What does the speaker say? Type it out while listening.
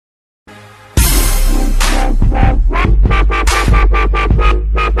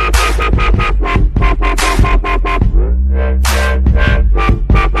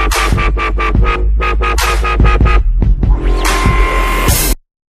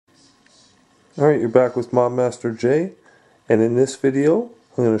Alright, you're back with Modmaster J, and in this video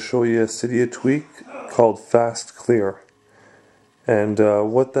I'm going to show you a Cydia tweak called FastClear. And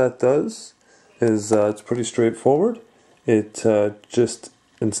what that does is it's pretty straightforward. It just,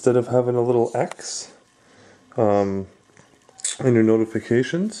 instead of having a little X in your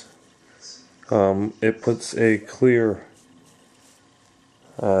notifications, it puts a clear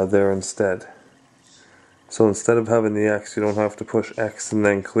there instead. So instead of having the X, you don't have to push X and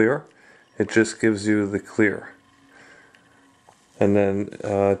then clear. It just gives you the clear. And then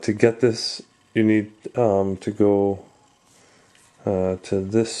to get this, you need to go to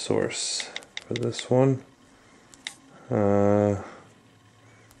this source for this one. The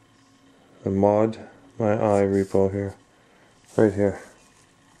my I repo here, right here.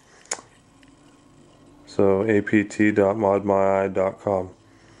 So apt.modmyi.com.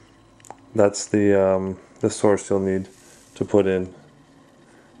 That's the source you'll need to put in.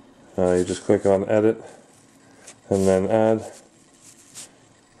 You just click on edit and then add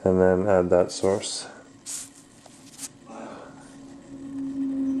that source.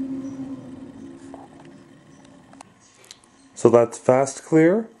 So that's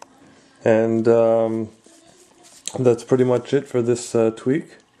FastClear, and that's pretty much it for this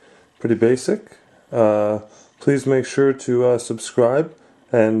tweak. Pretty basic. Please make sure to subscribe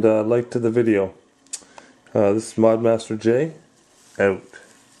and like to the video. This is Modmaster J, out.